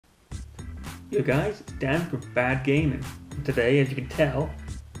Yo guys, it's Dan from Bad Gaming. And today, as you can tell,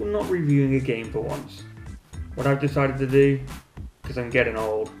 we're not reviewing a game for once. What I've decided to do, because I'm getting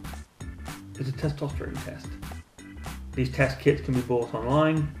old, is a testosterone test. These test kits can be bought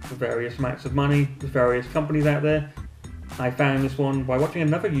online for various amounts of money. There's various companies out there. I found this one by watching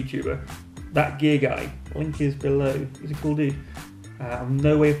another YouTuber, That Gear Guy. Link is below. He's a cool dude. I'm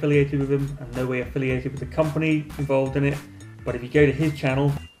no way affiliated with him. I'm no way affiliated with the company involved in it. But if you go to his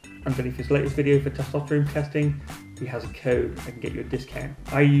channel, underneath his latest video for testosterone testing, he has a code that can get you a discount.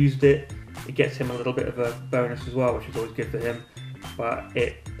 I used it. It gets him a little bit of a bonus as well, which is always good for him. But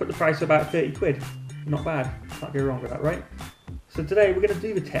it put the price about 30 quid. Not bad. Can't go wrong with that, right? So today we're going to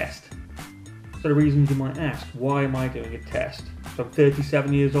do the test. So the reasons you might ask, why am I doing a test? So I'm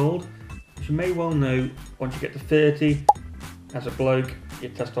 37 years old. As you may well know, once you get to 30, as a bloke, your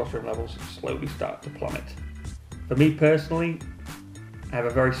testosterone levels slowly start to plummet. For me personally, I have a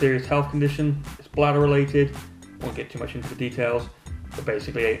very serious health condition. It's bladder related. I won't get too much into the details, but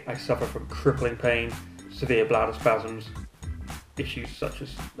basically I suffer from crippling pain, severe bladder spasms, issues such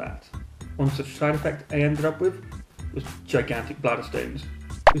as that. One such side effect I ended up with was gigantic bladder stones.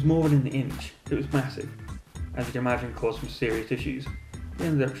 It was more than an inch. It was massive. As you can imagine, caused some serious issues. We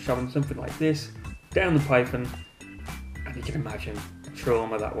ended up shoving something like this down the python, and you can imagine the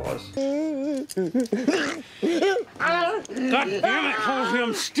trauma that was. God damn it, hold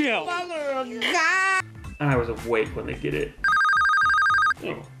him still! And I was awake when they did it.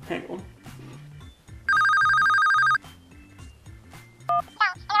 Oh, hang on.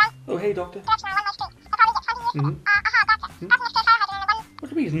 Oh, hey, doctor. What do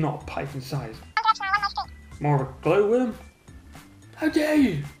you mean it's not python size? More of a glowworm? How dare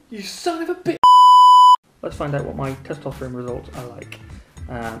you! You son of a bitch! Let's find out what my testosterone results are like.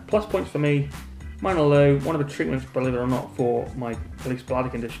 Plus points for me. Mine are low. One of the treatments, believe it or not, for my at least bladder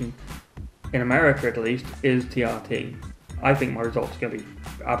condition, in America at least, is TRT. I think my results are going to be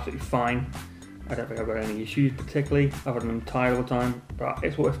absolutely fine. I don't think I've got any issues particularly, other than I'm tired all the time, but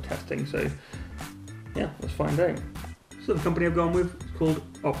it's worth testing, so yeah, let's find out. So the company I've gone with is called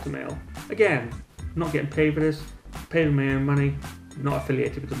Optimale. Again, not getting paid for this, paid with my own money, not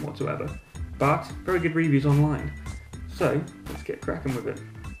affiliated with them whatsoever, but very good reviews online. So let's get cracking with it.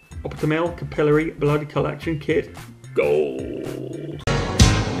 Optimale Capillary Blood Collection Kit, gold.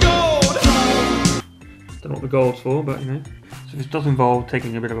 Gold! Don't know what the gold's for, but you know. So this does involve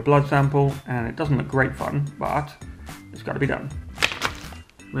taking a bit of a blood sample, and it doesn't look great fun, but it's got to be done.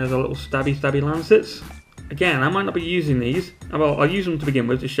 There's a little stabby lancets. Again, I might not be using these. Well, I'll use them to begin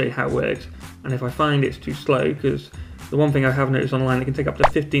with to show you how it works. And if I find it's too slow, because the one thing I have noticed online, it can take up to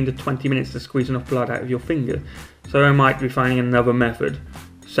 15 to 20 minutes to squeeze enough blood out of your finger. So I might be finding another method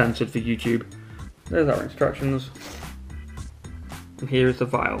censored for YouTube. There's our instructions. And here is the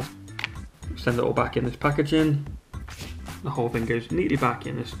vial. Send it all back in this packaging. The whole thing goes neatly back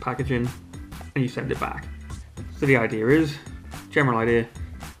in this packaging, and you send it back. So the idea is, general idea,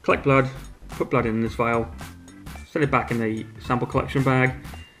 collect blood, put blood in this vial, send it back in the sample collection bag.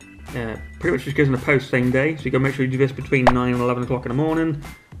 Pretty much just goes in the post same day, so you got to make sure you do this between 9 and 11 o'clock in the morning,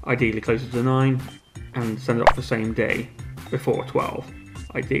 ideally closer to 9, and send it off the same day, before 12,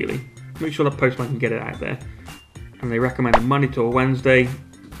 ideally. Make sure the postman can get it out there. And they recommend a Monday to a Wednesday,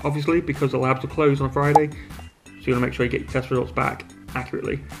 obviously, because the labs are closed on a Friday. So you want to make sure you get your test results back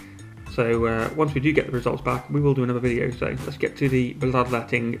accurately. So once we do get the results back, we will do another video. So let's get to the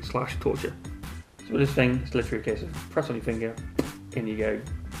bloodletting / torture. So with this thing, it's literally a case of press on your finger, in you go.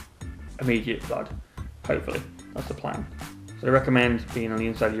 Immediate blood, hopefully. That's the plan. So they recommend being on the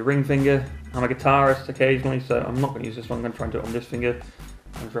inside of your ring finger. I'm a guitarist occasionally, so I'm not going to use this one. I'm going to try and do it on this finger.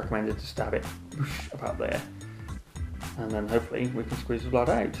 And it's recommended to stab it about there. And then hopefully we can squeeze the blood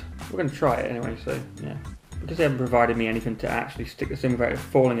out. We're going to try it anyway, so yeah. Because they haven't provided me anything to actually stick this in without it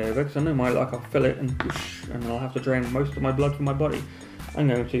falling over, because I know my luck, I'll fill it and whoosh, and I'll have to drain most of my blood from my body. I'm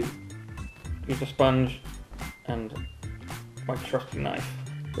going to use a sponge and my trusty knife.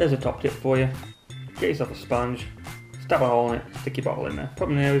 There's a top tip for you. Get yourself a sponge, stab a hole in it, stick your bottle in there.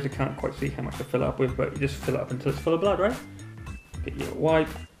 Problem there is you can't quite see how much to fill it up with, but you just fill it up until it's full of blood, right? Get your wipe,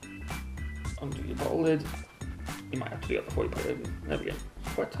 undo your bottle lid. You might have to do that before you put it open. There we go.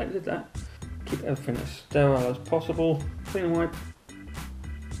 It's quite tight lid that. Keep everything as sterile as possible. Clean and wipe.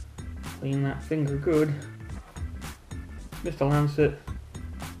 Clean that finger good. Mr. Lancet.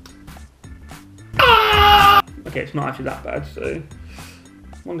 Okay, it's not actually that bad, so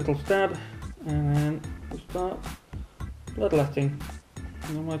one little stab, and then we'll start bloodletting.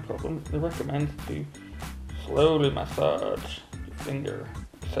 Not my problem. They recommend to slowly massage your finger,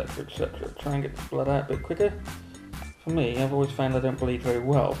 etc, etc. Try and get the blood out a bit quicker. For me, I've always found I don't bleed very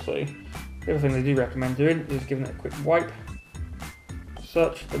well, so The other thing they do recommend doing is giving it a quick wipe. As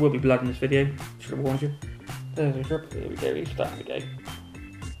such, there will be blood in this video, should have warned you. There's a drip, there we go, he's starting to go.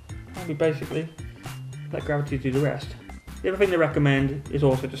 And we basically let gravity do the rest. The other thing they recommend is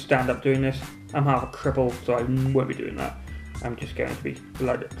also to stand up doing this. I'm half a cripple, so I won't be doing that. I'm just going to be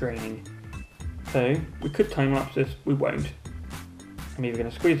blood draining. So, we could time lapse this, we won't. I'm either going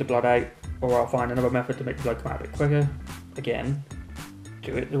to squeeze the blood out, or I'll find another method to make the blood come out a bit quicker. Again,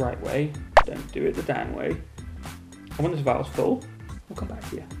 do it the right way, don't do it the down way. And when this valve's full, we'll come back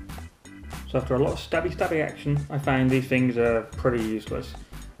here. So after a lot of stabby action, I found these things are pretty useless.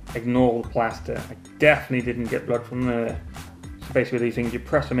 Ignore the plaster. I definitely didn't get blood from there. So basically these things, you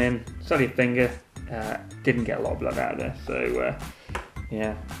press them in, sell your finger, didn't get a lot of blood out of there. So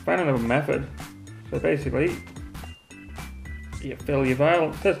yeah, found another method. So basically, you fill your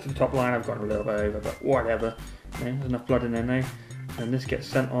vial. It says to the top line, I've gone a little bit over, but whatever. There's enough blood in there now. And this gets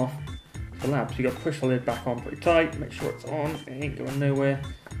sent off to the lab. So you got to push the lid back on pretty tight, make sure it's on, it ain't going nowhere.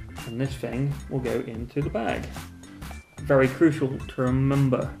 And this thing will go into the bag. Very crucial to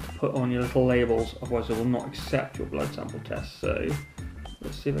remember to put on your little labels, otherwise they will not accept your blood sample test. So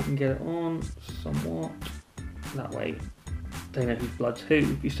let's see if I can get it on somewhat. That way they know whose blood's who.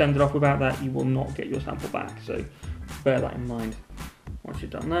 If you send it off without that, you will not get your sample back. So bear that in mind. Once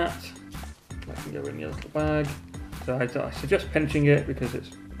you've done that, that can go in your little bag. So I suggest pinching it because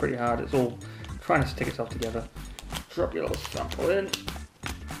it's pretty hard. It's all trying to stick itself together. Drop your little sample in.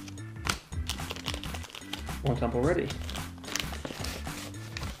 One sample ready.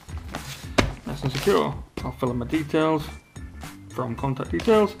 Nice and secure. I'll fill in my details from contact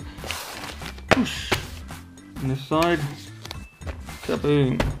details. Whoosh. On this side.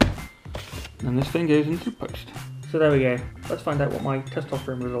 Kaboom. And this thing goes into the post. So there we go. Let's find out what my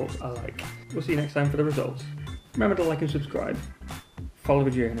testosterone results are like. We'll see you next time for the results. Remember to like and subscribe. Follow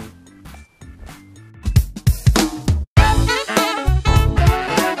the journey.